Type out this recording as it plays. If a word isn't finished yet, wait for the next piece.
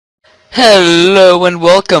Hello and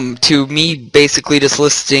welcome to me basically just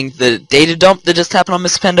listing the data dump that just happened on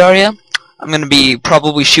Miss Pandaria. I'm gonna be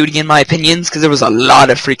probably shooting in my opinions because there was a lot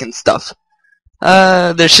of freaking stuff.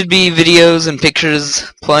 There should be videos and pictures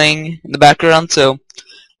playing in the background, so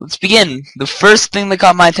let's begin. The first thing that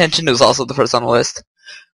got my attention, it was also the first on the list,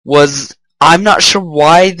 was I'm not sure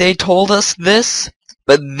why they told us this,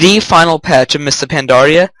 but the final patch of Miss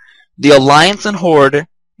Pandaria, the Alliance and Horde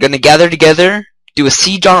gonna gather together, do a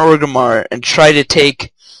siege on Orgrimmar, and try to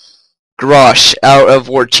take Grosh out of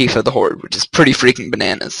War Chief of the Horde, which is pretty freaking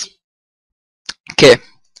bananas. Okay.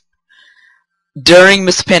 During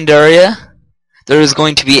Miss Pandaria, there is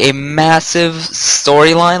going to be a massive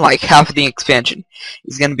storyline, like half of the expansion.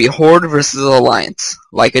 It's going to be Horde versus Alliance,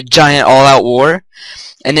 like a giant all-out war.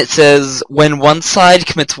 And it says, when one side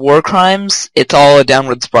commits war crimes, it's all a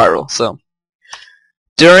downward spiral. So,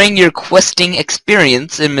 during your questing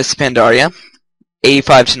experience in Miss Pandaria,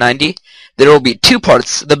 85 to 90, there will be two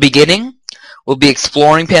parts. The beginning will be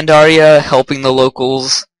exploring Pandaria, helping the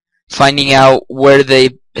locals, finding out where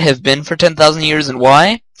they have been for 10,000 years and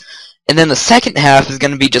why. And then the second half is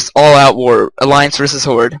going to be just all-out war, Alliance versus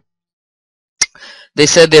Horde. They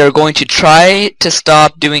said they are going to try to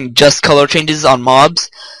stop doing just color changes on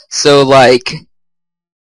mobs. So, like,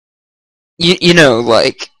 you know,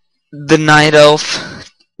 like, the Night Elf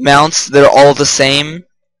mounts, they're all the same,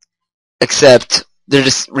 except they're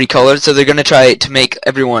just recolored, so they're going to try to make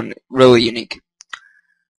everyone really unique.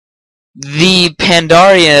 The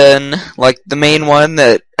Pandarian, like the main one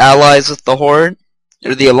that allies with the Horde,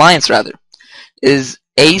 or the Alliance rather, is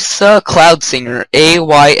Asa Cloudsinger,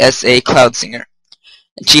 A-Y-S-A Cloudsinger.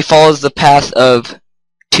 And she follows the path of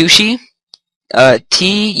Tushui,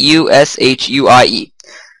 T-U-S-H-U-I-E.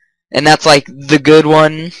 And that's like the good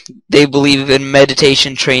one. They believe in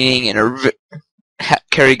meditation training and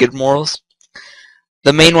carry good morals.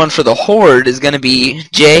 The main one for the Horde is going to be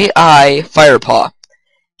J.I. Firepaw.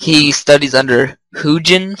 He studies under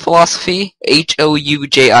Houjin philosophy,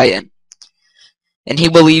 H-O-U-J-I-N. And he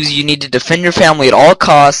believes you need to defend your family at all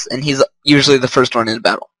costs, and he's usually the first one in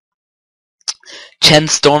battle. Chen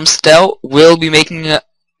Stormstout will be making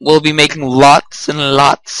lots and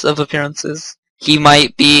lots of appearances. He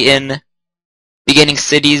might be in beginning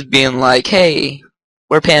cities being like, hey,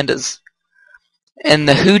 we're pandas. And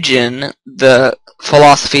the Houjin, the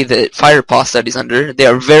philosophy that Firepaw studies under, they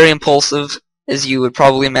are very impulsive, as you would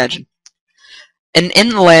probably imagine. And in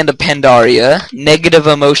the land of Pandaria, negative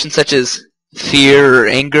emotions such as fear or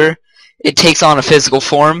anger, it takes on a physical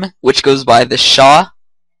form, which goes by the Shah,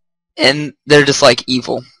 and they're just like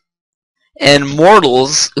evil. And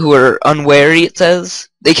mortals who are unwary, it says,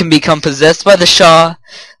 they can become possessed by the Shah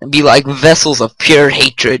and be like vessels of pure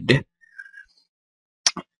hatred.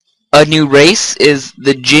 A new race is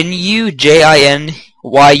the Jinyu,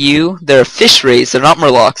 J-I-N-Y-U. They're a fish race. They're not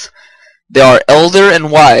Murlocs. They are elder and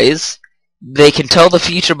wise. They can tell the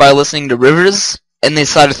future by listening to rivers, and they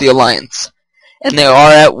side with the Alliance. And they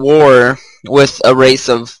are at war with a race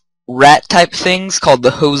of rat-type things called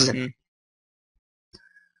the Hosen.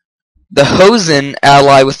 The Hosen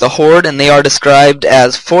ally with the Horde, and they are described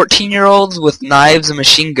as 14-year-olds with knives and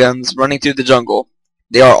machine guns running through the jungle.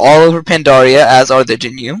 They are all over Pandaria, as are the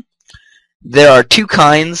Jinyu. There are two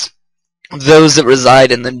kinds, those that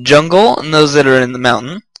reside in the jungle and those that are in the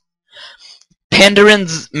mountain.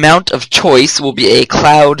 Pandarian's mount of choice will be a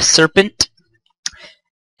cloud serpent,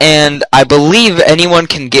 and I believe anyone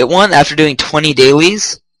can get one after doing 20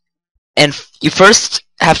 dailies. And you first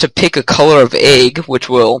have to pick a color of egg, which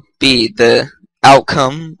will be the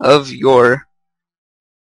outcome of your...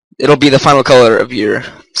 It'll be the final color of your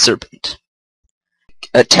serpent.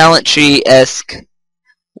 A talent tree-esque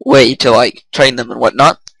way to like train them and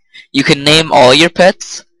whatnot. You can name all your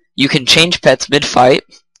pets. You can change pets mid-fight.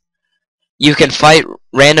 You can fight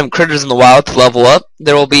random critters in the wild to level up.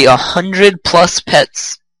 There will be 100+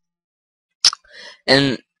 pets.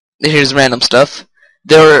 And here's random stuff.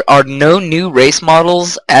 There are no new race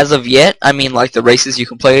models as of yet. I mean, like the races you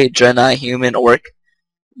can play, Draenei, Human, Orc.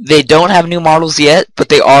 They don't have new models yet, but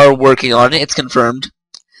they are working on it. It's confirmed.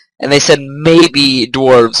 And they said maybe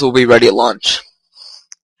dwarves will be ready at launch.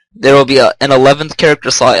 There will be an 11th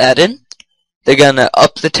character slot added. They're going to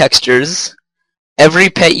up the textures. Every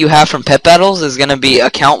pet you have from pet battles is going to be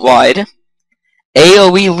account-wide.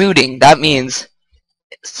 AoE looting, that means,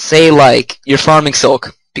 say like, you're farming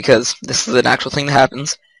silk, because this is an actual thing that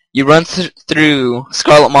happens. You run through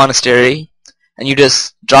Scarlet Monastery, and you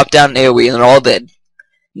just drop down an AoE, and they're all dead.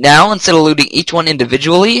 Now, instead of looting each one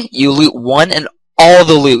individually, you loot one, and all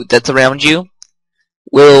the loot that's around you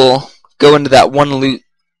will go into that one loot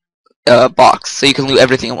box, so you can loot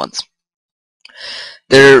everything at once.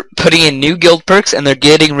 They're putting in new guild perks, and they're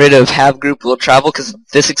getting rid of have group will travel because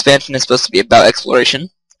this expansion is supposed to be about exploration.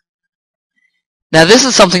 Now this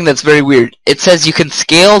is something that's very weird. It says you can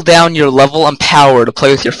scale down your level and power to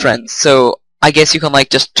play with your friends. So I guess you can like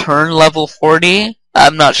just turn level 40.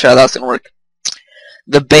 I'm not sure how that's gonna work.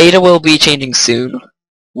 The beta will be changing soon.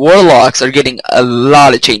 Warlocks are getting a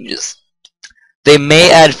lot of changes. They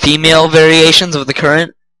may add female variations of the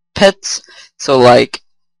current pets. So like,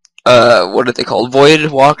 what are they called?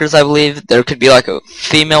 Void walkers, I believe. There could be like a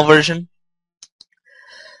female version.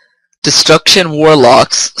 Destruction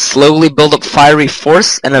warlocks slowly build up fiery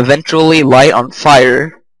force and eventually light on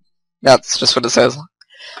fire. That's just what it says.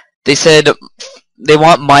 They said they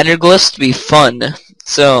want minor glyphs to be fun.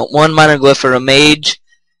 So one minor glyph for a mage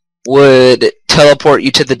would teleport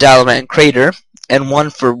you to the Dalaran crater, and one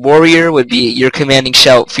for warrior would be your commanding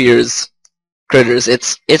shout fears critters.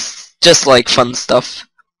 It's just like fun stuff.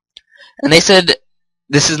 And they said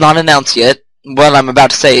this is not announced yet. What I'm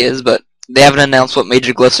about to say is, but they haven't announced what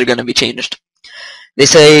major glyphs are going to be changed. They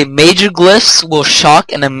say major glyphs will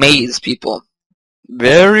shock and amaze people.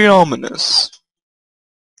 Very ominous.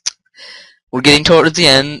 We're getting towards the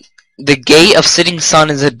end. The Gate of Sitting Sun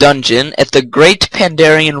is a dungeon. At the Great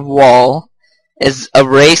Pandarian Wall is a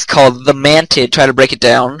race called the Mantid. Try to break it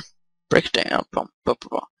down. Break it down.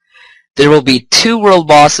 There will be 2 world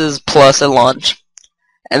bosses plus a launch.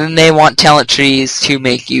 And then they want talent trees to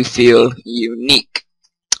make you feel unique.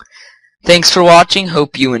 Thanks for watching.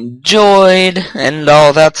 Hope you enjoyed and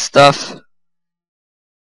all that stuff.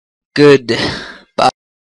 Good. Bye.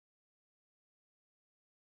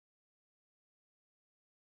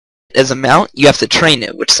 As a mount, you have to train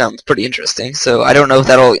it, which sounds pretty interesting. So I don't know if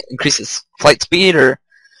that'll increase its flight speed or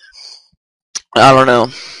I don't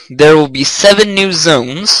know. There will be 7 new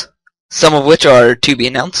zones, some of which are to be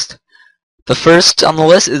announced. The first on the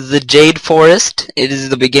list is the Jade Forest. It is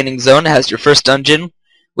the beginning zone. It has your first dungeon,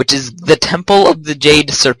 which is the Temple of the Jade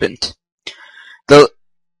Serpent.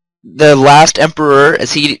 The last emperor,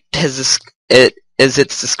 as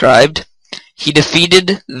it's described, he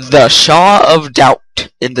defeated the Shah of Doubt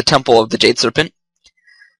in the Temple of the Jade Serpent.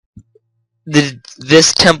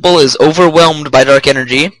 This temple is overwhelmed by dark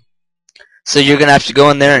energy, so you're going to have to go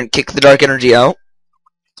in there and kick the dark energy out.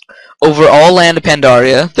 Over all land of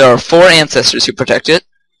Pandaria, there are 4 ancestors who protect it.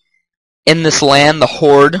 In this land, the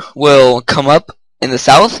Horde will come up in the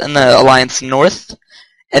south and the Alliance north,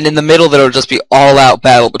 and in the middle there will just be all-out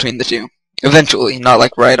battle between the two. Eventually, not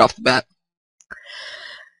like right off the bat.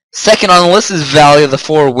 Second on the list is Valley of the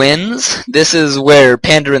Four Winds. This is where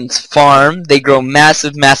Pandarans farm. They grow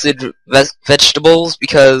massive vegetables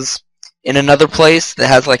because in another place that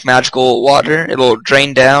has like magical water, it'll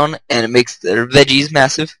drain down and it makes their veggies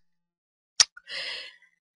massive.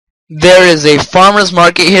 There is a farmer's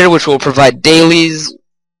market here which will provide dailies,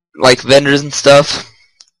 like vendors and stuff.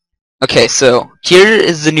 Okay, so here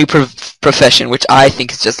is the new profession, which I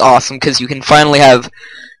think is just awesome because you can finally have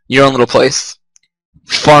your own little place.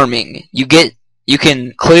 Farming. You can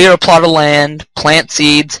clear a plot of land, plant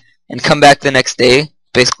seeds, and come back the next day.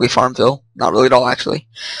 Basically Farmville. Not really at all, actually.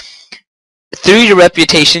 Through your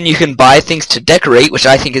reputation, you can buy things to decorate, which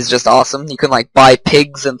I think is just awesome. You can like buy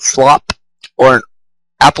pigs and slop, or an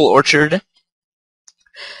apple orchard.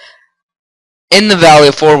 In the Valley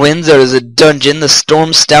of Four Winds, there is a dungeon, the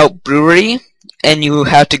Storm Stout Brewery, and you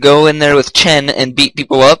have to go in there with Chen and beat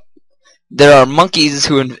people up. There are monkeys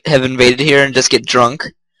who have invaded here and just get drunk.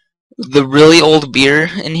 The really old beer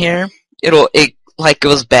in here, it like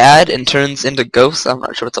goes bad and turns into ghosts. I'm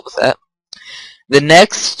not sure what's up with that. The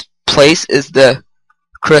next place is the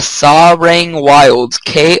Krasarang Wilds,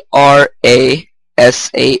 Krasasrang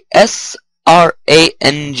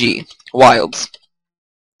Wilds.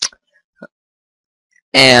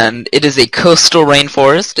 And it is a coastal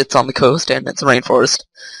rainforest. It's on the coast and it's a rainforest.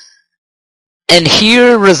 And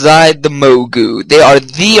here reside the Mogu. They are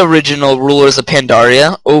the original rulers of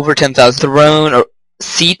Pandaria, over 10,000. The throne or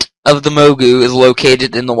seat of the Mogu is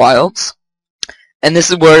located in the wilds. And this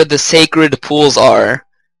is where the sacred pools are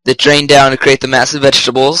that drain down to create the massive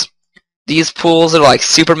vegetables. These pools are like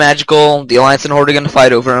super magical. The Alliance and Horde are going to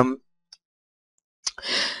fight over them.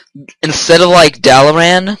 Instead of like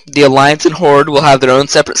Dalaran, the Alliance and Horde will have their own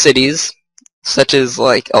separate cities, such as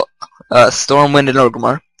like Stormwind and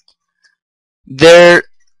Orgrimmar. The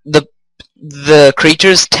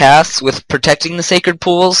creatures tasked with protecting the sacred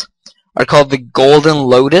pools are called the Golden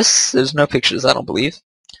Lotus. There's no pictures, I don't believe.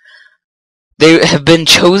 They have been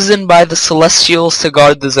chosen by the Celestials to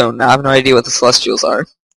guard the zone. Now, I have no idea what the Celestials are.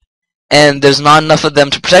 And there's not enough of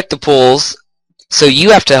them to protect the pools, so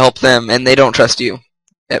you have to help them, and they don't trust you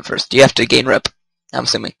at first. You have to gain rep, I'm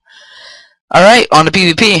assuming. Alright, on to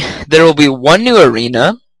PvP. There will be one new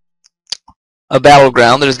arena, a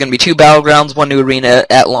battleground. There's going to be 2 battlegrounds, 1 new arena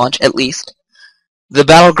at launch, at least. The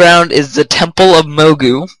battleground is the Temple of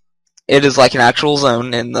Mogu. It is like an actual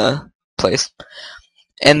zone in the place.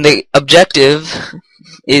 And the objective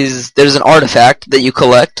is there's an artifact that you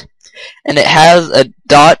collect, and it has a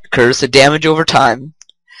dot curse, a damage over time.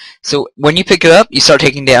 So when you pick it up, you start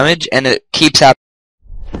taking damage, and it keeps happening.